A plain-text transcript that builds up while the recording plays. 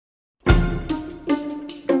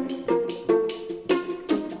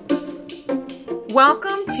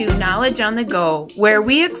Welcome to Knowledge on the Go, where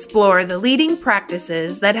we explore the leading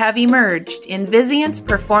practices that have emerged in Vizient's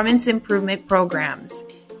performance improvement programs.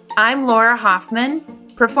 I'm Laura Hoffman,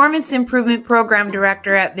 Performance Improvement Program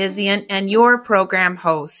Director at Vizient and your program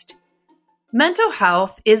host. Mental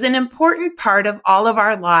health is an important part of all of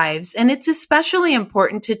our lives, and it's especially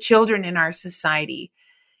important to children in our society.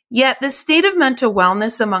 Yet the state of mental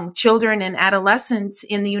wellness among children and adolescents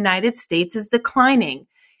in the United States is declining.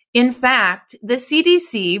 In fact, the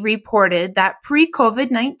CDC reported that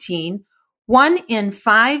pre-COVID-19, 1 in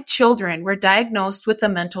 5 children were diagnosed with a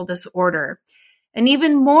mental disorder. And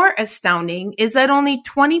even more astounding is that only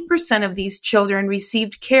 20% of these children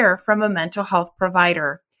received care from a mental health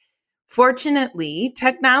provider. Fortunately,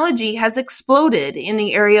 technology has exploded in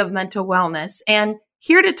the area of mental wellness, and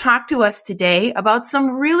here to talk to us today about some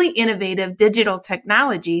really innovative digital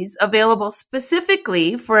technologies available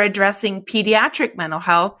specifically for addressing pediatric mental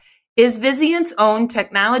health is Vizient's own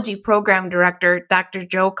Technology Program Director, Dr.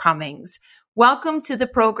 Joe Cummings. Welcome to the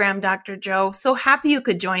program, Dr. Joe. So happy you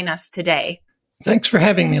could join us today. Thanks for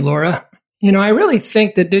having me, Laura. I really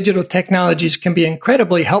think that digital technologies can be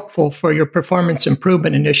incredibly helpful for your performance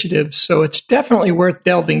improvement initiatives, so it's definitely worth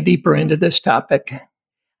delving deeper into this topic.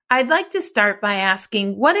 I'd like to start by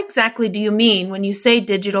asking, what exactly do you mean when you say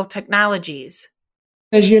digital technologies?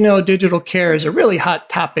 As you know, digital care is a really hot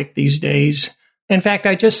topic these days. In fact,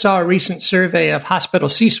 I just saw a recent survey of hospital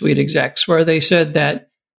C-suite execs where they said that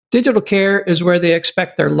digital care is where they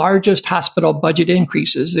expect their largest hospital budget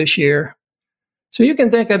increases this year. So you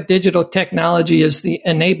can think of digital technology as the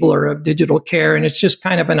enabler of digital care, and it's just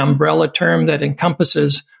kind of an umbrella term that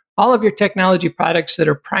encompasses all of your technology products that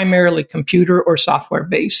are primarily computer or software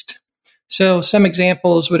based. So some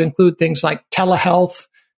examples would include things like telehealth,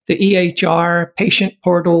 the EHR, patient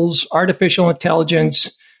portals, artificial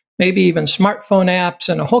intelligence, maybe even smartphone apps,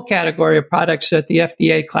 and a whole category of products that the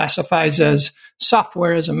FDA classifies as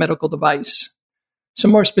software as a medical device.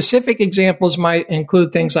 Some more specific examples might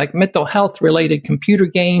include things like mental health related computer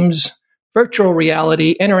games, virtual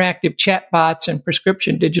reality, interactive chatbots, and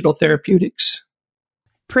prescription digital therapeutics.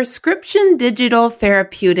 Prescription digital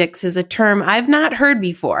therapeutics is a term I've not heard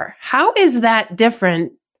before. How is that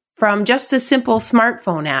different from just a simple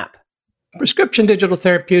smartphone app? Prescription digital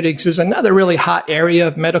therapeutics is another really hot area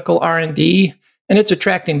of medical R&D, and it's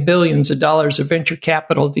attracting billions of dollars of venture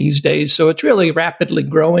capital these days, so it's really rapidly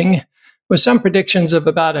growing, with some predictions of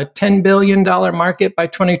about a $10 billion market by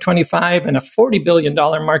 2025 and a $40 billion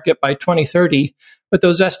market by 2030. But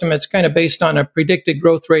those estimates kind of based on a predicted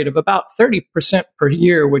growth rate of about 30% per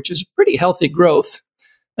year, which is pretty healthy growth.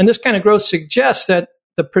 And this kind of growth suggests that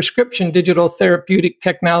the prescription digital therapeutic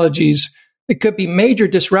technologies, it could be major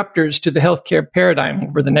disruptors to the healthcare paradigm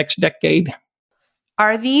over the next decade.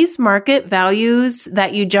 Are these market values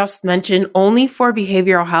that you just mentioned only for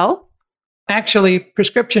behavioral health? Actually,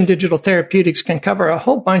 prescription digital therapeutics can cover a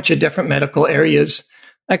whole bunch of different medical areas,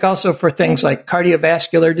 like also for things like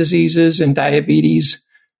cardiovascular diseases and diabetes.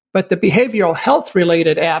 But the behavioral health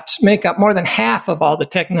related apps make up more than half of all the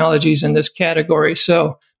technologies in this category.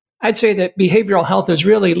 So I'd say that behavioral health is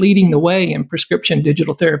really leading the way in prescription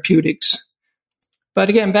digital therapeutics. But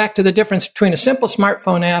again, back to the difference between a simple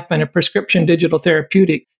smartphone app and a prescription digital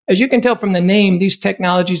therapeutic. As you can tell from the name, these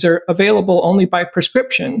technologies are available only by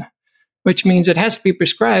prescription, which means it has to be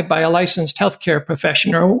prescribed by a licensed healthcare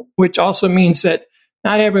professional, which also means that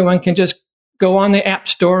not everyone can just go on the app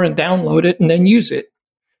store and download it and then use it.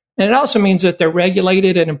 And it also means that they're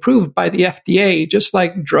regulated and approved by the FDA, just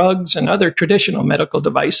like drugs and other traditional medical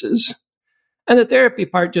devices. And the therapy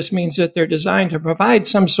part just means that they're designed to provide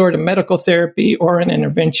some sort of medical therapy or an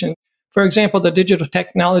intervention. For example, the digital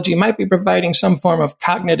technology might be providing some form of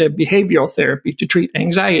cognitive behavioral therapy to treat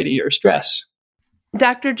anxiety or stress.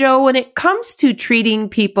 Dr. Joe, when it comes to treating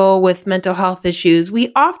people with mental health issues, we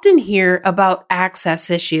often hear about access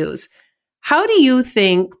issues. How do you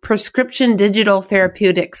think prescription digital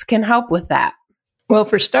therapeutics can help with that? Well,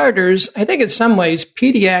 for starters, I think in some ways,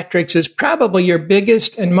 pediatrics is probably your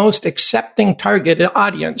biggest and most accepting target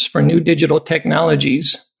audience for new digital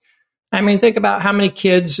technologies. I mean, think about how many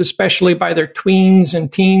kids, especially by their tweens and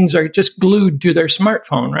teens, are just glued to their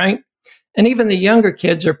smartphone, right? And even the younger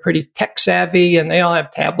kids are pretty tech savvy and they all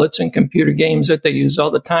have tablets and computer games that they use all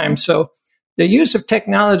the time. So the use of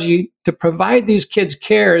technology to provide these kids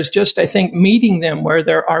care is just, I think, meeting them where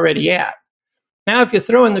they're already at. Now, if you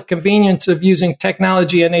throw in the convenience of using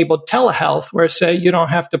technology-enabled telehealth, where, say, you don't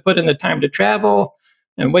have to put in the time to travel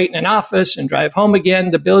and wait in an office and drive home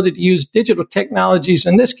again, the ability to use digital technologies,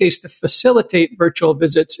 in this case, to facilitate virtual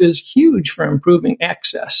visits is huge for improving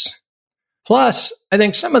access. Plus, I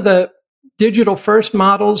think some of the digital first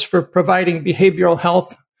models for providing behavioral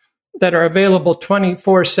health that are available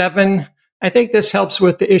 24/7. I think this helps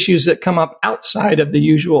with the issues that come up outside of the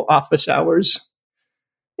usual office hours.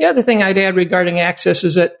 The other thing I'd add regarding access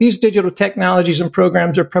is that these digital technologies and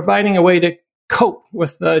programs are providing a way to cope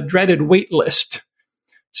with the dreaded wait list.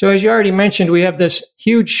 So as you already mentioned, we have this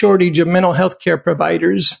huge shortage of mental health care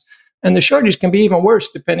providers, and the shortage can be even worse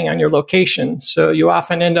depending on your location. So you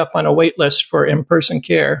often end up on a wait list for in-person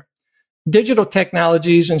care. Digital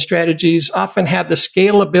technologies and strategies often have the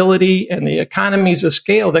scalability and the economies of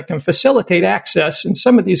scale that can facilitate access in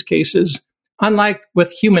some of these cases, unlike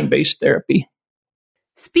with human-based therapy.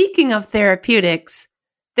 Speaking of therapeutics,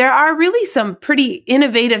 there are really some pretty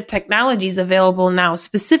innovative technologies available now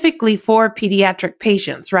specifically for pediatric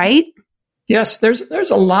patients, right? Yes, there's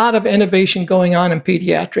a lot of innovation going on in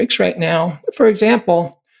pediatrics right now. For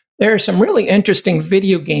example, there are some really interesting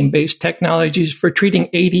video game-based technologies for treating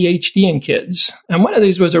ADHD in kids. And one of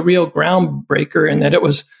these was a real groundbreaker in that it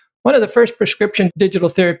was one of the first prescription digital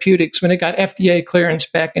therapeutics when it got FDA clearance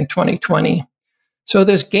back in 2020. So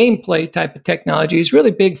this gameplay type of technology is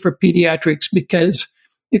really big for pediatrics because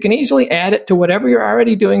you can easily add it to whatever you're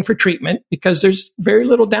already doing for treatment because there's very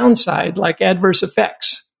little downside like adverse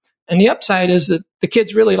effects. And the upside is that the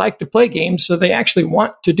kids really like to play games, so they actually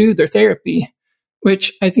want to do their therapy,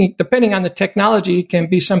 which I think, depending on the technology, can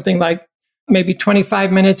be something like maybe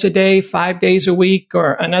 25 minutes a day, 5 days a week,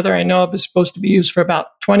 or another I know of is supposed to be used for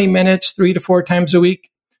about 20 minutes, 3 to 4 times a week.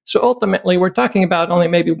 So ultimately, we're talking about only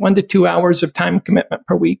maybe 1 to 2 hours of time commitment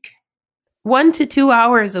per week. 1 to 2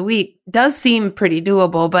 hours a week does seem pretty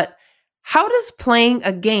doable, but how does playing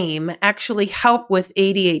a game actually help with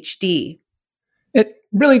ADHD? It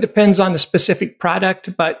really depends on the specific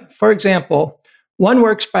product, but for example, one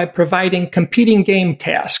works by providing competing game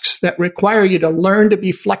tasks that require you to learn to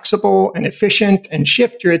be flexible and efficient and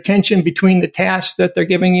shift your attention between the tasks that they're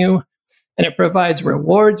giving you. And it provides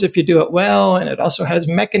rewards if you do it well, and it also has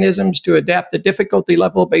mechanisms to adapt the difficulty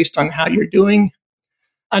level based on how you're doing.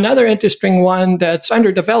 Another interesting one that's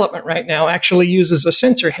under development right now actually uses a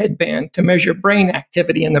sensor headband to measure brain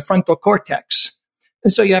activity in the frontal cortex.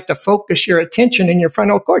 And so you have to focus your attention in your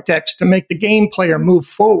frontal cortex to make the game player move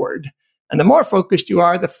forward. And the more focused you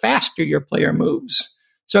are, the faster your player moves.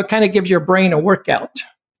 So it kind of gives your brain a workout.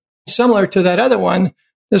 Similar to that other one,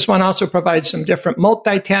 this one also provides some different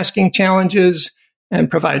multitasking challenges and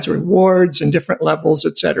provides rewards and different levels,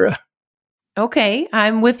 etc. Okay,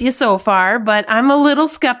 I'm with you so far, but I'm a little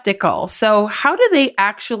skeptical. So how do they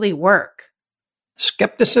actually work?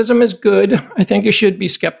 Skepticism is good. I think you should be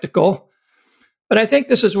skeptical. But I think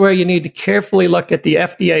this is where you need to carefully look at the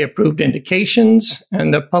FDA-approved indications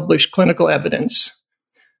and the published clinical evidence.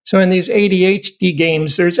 So in these ADHD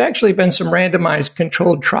games, there's actually been some randomized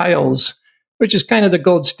controlled trials, which is kind of the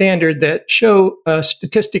gold standard, that show a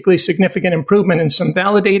statistically significant improvement in some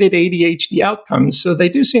validated ADHD outcomes. So they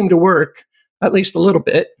do seem to work, at least a little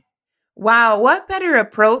bit. Wow, what better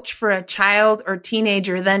approach for a child or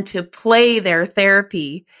teenager than to play their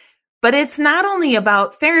therapy? But it's not only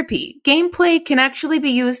about therapy. Gameplay can actually be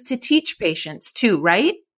used to teach patients too,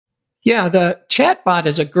 right? Yeah, the chatbot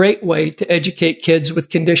is a great way to educate kids with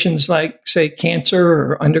conditions like, say, cancer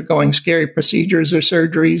or undergoing scary procedures or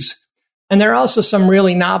surgeries. And there are also some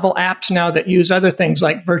really novel apps now that use other things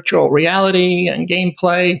like virtual reality and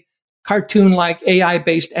gameplay, cartoon-like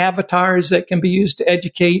AI-based avatars that can be used to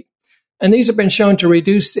educate. And these have been shown to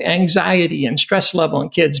reduce the anxiety and stress level in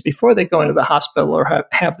kids before they go into the hospital or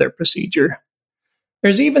have their procedure.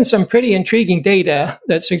 There's even some pretty intriguing data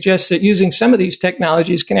that suggests that using some of these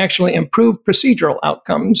technologies can actually improve procedural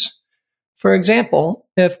outcomes. For example,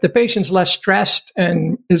 if the patient's less stressed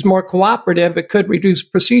and is more cooperative, it could reduce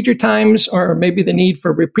procedure times or maybe the need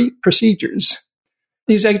for repeat procedures.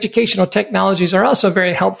 These educational technologies are also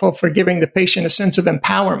very helpful for giving the patient a sense of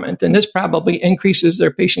empowerment, and this probably increases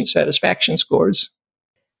their patient satisfaction scores.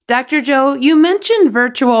 Dr. Joe, you mentioned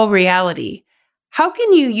virtual reality. How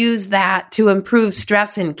can you use that to improve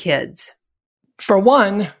stress in kids? For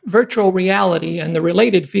one, virtual reality and the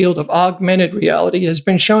related field of augmented reality has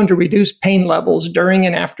been shown to reduce pain levels during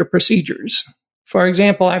and after procedures. For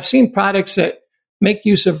example, I've seen products that make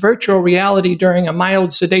use of virtual reality during a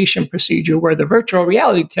mild sedation procedure where the virtual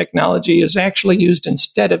reality technology is actually used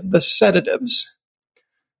instead of the sedatives.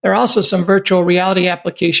 There are also some virtual reality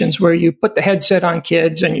applications where you put the headset on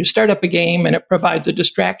kids and you start up a game and it provides a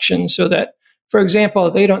distraction so that, for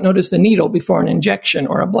example, they don't notice the needle before an injection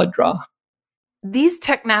or a blood draw. These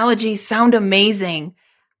technologies sound amazing.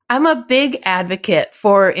 I'm a big advocate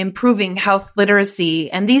for improving health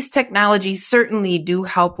literacy, and these technologies certainly do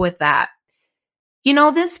help with that.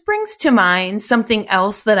 This brings to mind something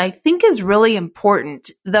else that I think is really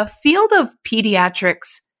important. The field of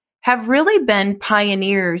pediatrics have really been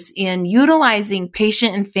pioneers in utilizing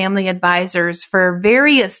patient and family advisors for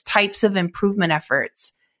various types of improvement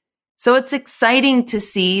efforts. So it's exciting to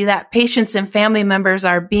see that patients and family members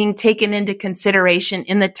are being taken into consideration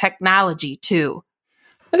in the technology too.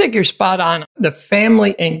 I think you're spot on. The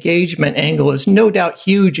family engagement angle is no doubt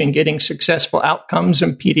huge in getting successful outcomes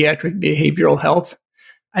in pediatric behavioral health.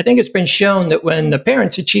 I think it's been shown that when the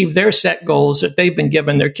parents achieve their set goals that they've been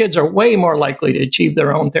given, their kids are way more likely to achieve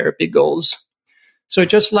their own therapy goals. So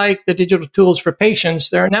just like the digital tools for patients,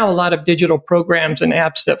 there are now a lot of digital programs and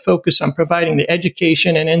apps that focus on providing the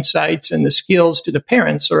education and insights and the skills to the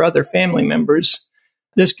parents or other family members.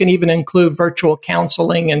 This can even include virtual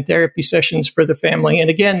counseling and therapy sessions for the family. And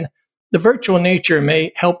again, the virtual nature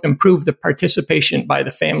may help improve the participation by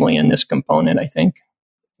the family in this component, I think.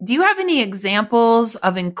 Do you have any examples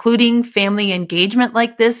of including family engagement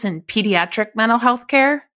like this in pediatric mental health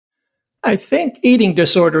care? I think eating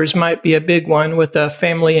disorders might be a big one with a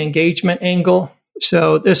family engagement angle.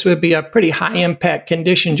 So this would be a pretty high impact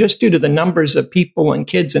condition just due to the numbers of people and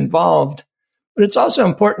kids involved. But it's also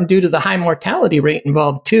important due to the high mortality rate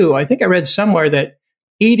involved too. I think I read somewhere that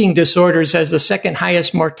eating disorders has the second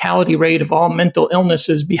highest mortality rate of all mental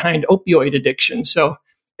illnesses behind opioid addiction. So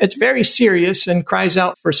it's very serious and cries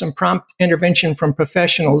out for some prompt intervention from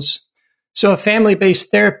professionals. So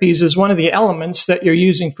family-based therapies is one of the elements that you're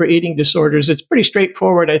using for eating disorders. It's pretty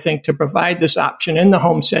straightforward, I think, to provide this option in the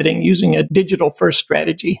home setting using a digital-first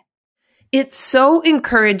strategy. It's so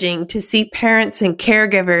encouraging to see parents and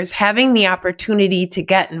caregivers having the opportunity to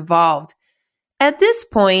get involved. At this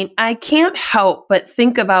point, I can't help but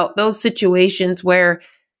think about those situations where,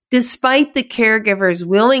 despite the caregiver's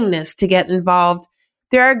willingness to get involved,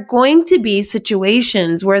 there are going to be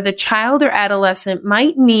situations where the child or adolescent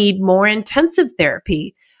might need more intensive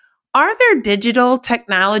therapy. Are there digital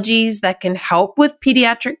technologies that can help with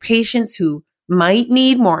pediatric patients who might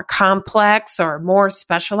need more complex or more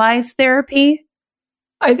specialized therapy?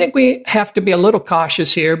 I think we have to be a little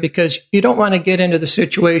cautious here because you don't want to get into the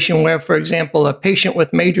situation where, for example, a patient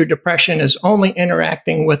with major depression is only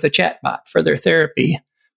interacting with a chatbot for their therapy.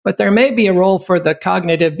 But there may be a role for the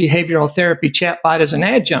cognitive behavioral therapy chatbot as an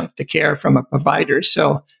adjunct to care from a provider.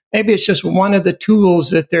 So maybe it's just one of the tools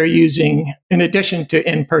that they're using in addition to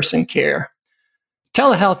in-person care.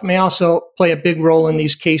 Telehealth may also play a big role in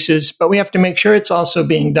these cases, but we have to make sure it's also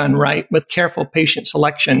being done right with careful patient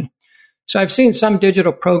selection. So I've seen some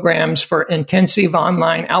digital programs for intensive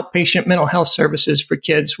online outpatient mental health services for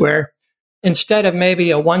kids where instead of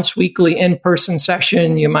maybe a once weekly in-person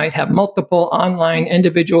session, you might have multiple online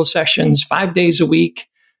individual sessions 5 days a week,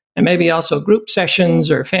 and maybe also group sessions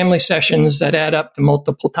or family sessions that add up to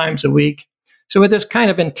multiple times a week. So with this kind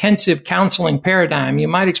of intensive counseling paradigm, you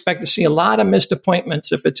might expect to see a lot of missed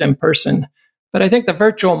appointments if it's in person. But I think the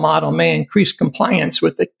virtual model may increase compliance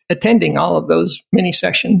with attending all of those mini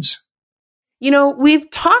sessions. We've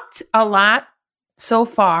talked a lot so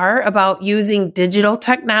far about using digital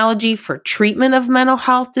technology for treatment of mental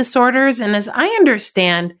health disorders. And as I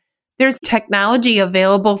understand, there's technology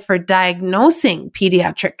available for diagnosing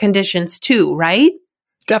pediatric conditions too, right?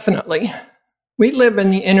 Definitely. We live in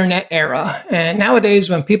the internet era. And nowadays,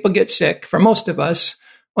 when people get sick, for most of us,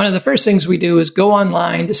 one of the first things we do is go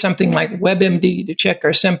online to something like WebMD to check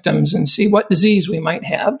our symptoms and see what disease we might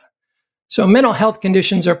have. So mental health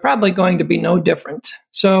conditions are probably going to be no different.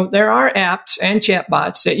 So there are apps and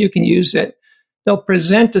chatbots that you can use that they'll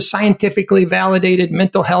present a scientifically validated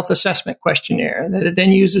mental health assessment questionnaire that it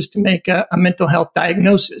then uses to make a mental health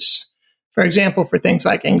diagnosis. For example, for things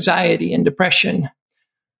like anxiety and depression.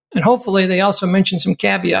 And hopefully they also mention some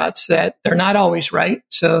caveats that they're not always right.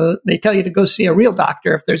 So they tell you to go see a real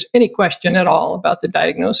doctor if there's any question at all about the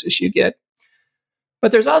diagnosis you get.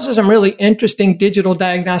 But there's also some really interesting digital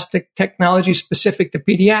diagnostic technology specific to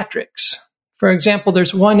pediatrics. For example,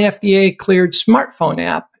 there's one FDA-cleared smartphone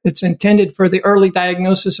app. It's intended for the early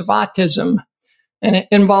diagnosis of autism, and it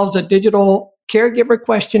involves a digital caregiver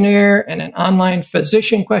questionnaire and an online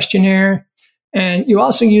physician questionnaire. And you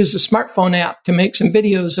also use the smartphone app to make some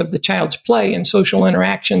videos of the child's play and social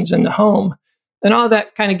interactions in the home. And all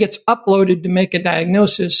that kind of gets uploaded to make a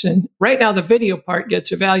diagnosis. And right now, the video part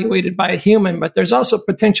gets evaluated by a human, but there's also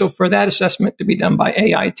potential for that assessment to be done by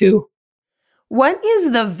AI too. What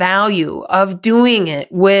is the value of doing it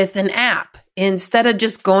with an app instead of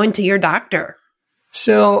just going to your doctor?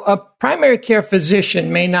 So a primary care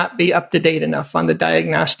physician may not be up to date enough on the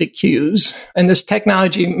diagnostic cues, and this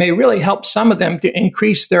technology may really help some of them to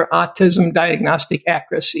increase their autism diagnostic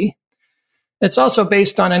accuracy. It's also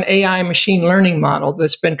based on an AI machine learning model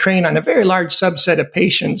that's been trained on a very large subset of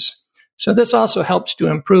patients. So this also helps to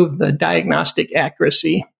improve the diagnostic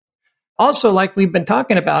accuracy. Also, like we've been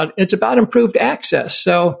talking about, it's about improved access.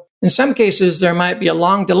 So in some cases, there might be a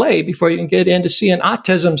long delay before you can get in to see an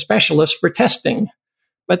autism specialist for testing.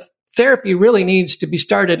 But therapy really needs to be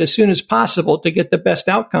started as soon as possible to get the best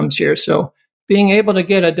outcomes here. So being able to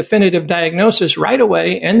get a definitive diagnosis right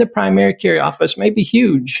away in the primary care office may be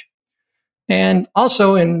huge. And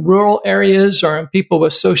also in rural areas or in people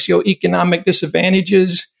with socioeconomic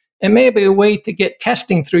disadvantages, it may be a way to get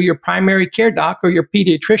testing through your primary care doc or your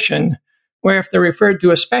pediatrician, where if they're referred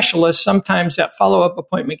to a specialist, sometimes that follow-up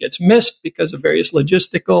appointment gets missed because of various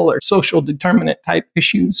logistical or social determinant type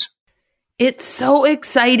issues. It's so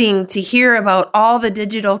exciting to hear about all the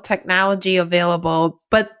digital technology available,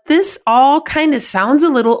 but this all kind of sounds a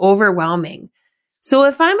little overwhelming. So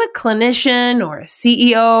if I'm a clinician or a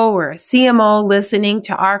CEO or a CMO listening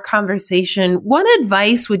to our conversation, what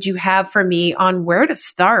advice would you have for me on where to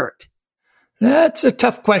start? That's a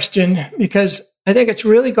tough question because I think it's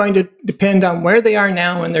really going to depend on where they are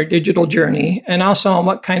now in their digital journey and also on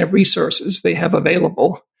what kind of resources they have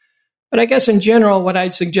available. But I guess in general, what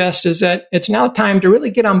I'd suggest is that it's now time to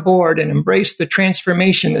really get on board and embrace the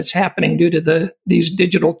transformation that's happening due to these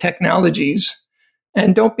digital technologies.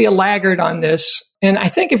 And don't be a laggard on this. And I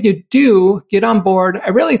think if you do get on board, I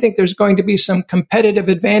really think there's going to be some competitive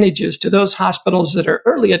advantages to those hospitals that are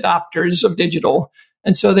early adopters of digital.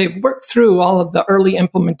 And so they've worked through all of the early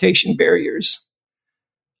implementation barriers.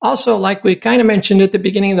 Also, like we kind of mentioned at the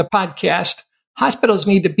beginning of the podcast, hospitals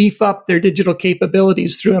need to beef up their digital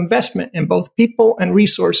capabilities through investment in both people and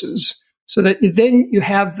resources so that then you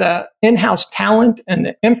have the in-house talent and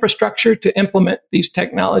the infrastructure to implement these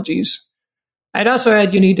technologies. I'd also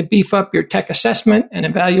add you need to beef up your tech assessment and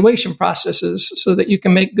evaluation processes so that you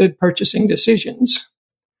can make good purchasing decisions.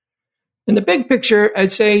 In the big picture,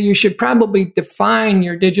 I'd say you should probably define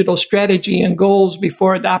your digital strategy and goals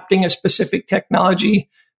before adopting a specific technology,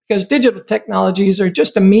 because digital technologies are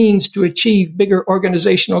just a means to achieve bigger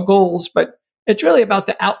organizational goals, but it's really about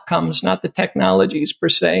the outcomes, not the technologies per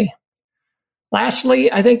se. Lastly,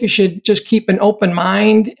 I think you should just keep an open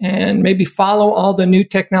mind and maybe follow all the new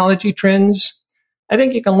technology trends. I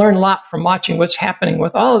think you can learn a lot from watching what's happening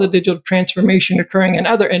with all of the digital transformation occurring in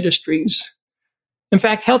other industries. In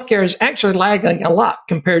fact, healthcare is actually lagging a lot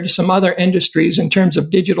compared to some other industries in terms of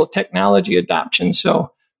digital technology adoption.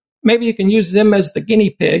 So maybe you can use them as the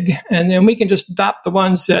guinea pig, and then we can just adopt the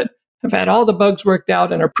ones that have had all the bugs worked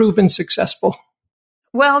out and are proven successful.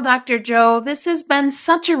 Well, Dr. Joe, this has been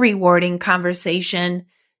such a rewarding conversation.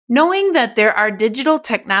 Knowing that there are digital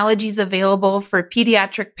technologies available for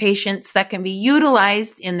pediatric patients that can be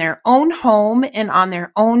utilized in their own home and on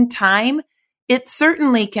their own time, it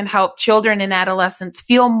certainly can help children and adolescents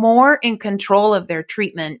feel more in control of their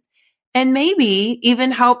treatment and maybe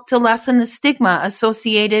even help to lessen the stigma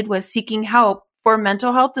associated with seeking help for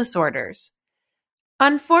mental health disorders.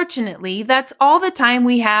 Unfortunately, that's all the time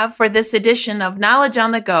we have for this edition of Knowledge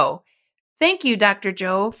on the Go. Thank you, Dr.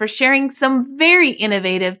 Joe, for sharing some very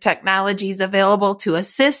innovative technologies available to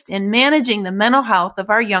assist in managing the mental health of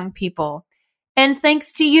our young people. And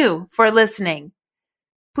thanks to you for listening.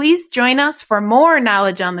 Please join us for more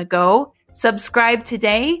Knowledge on the Go. Subscribe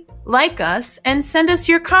today, like us, and send us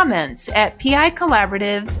your comments at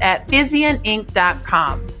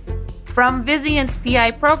picollaboratives@vizientinc.com. From Vizient's PI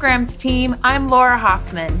Programs team, I'm Laura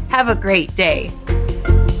Hoffman. Have a great day.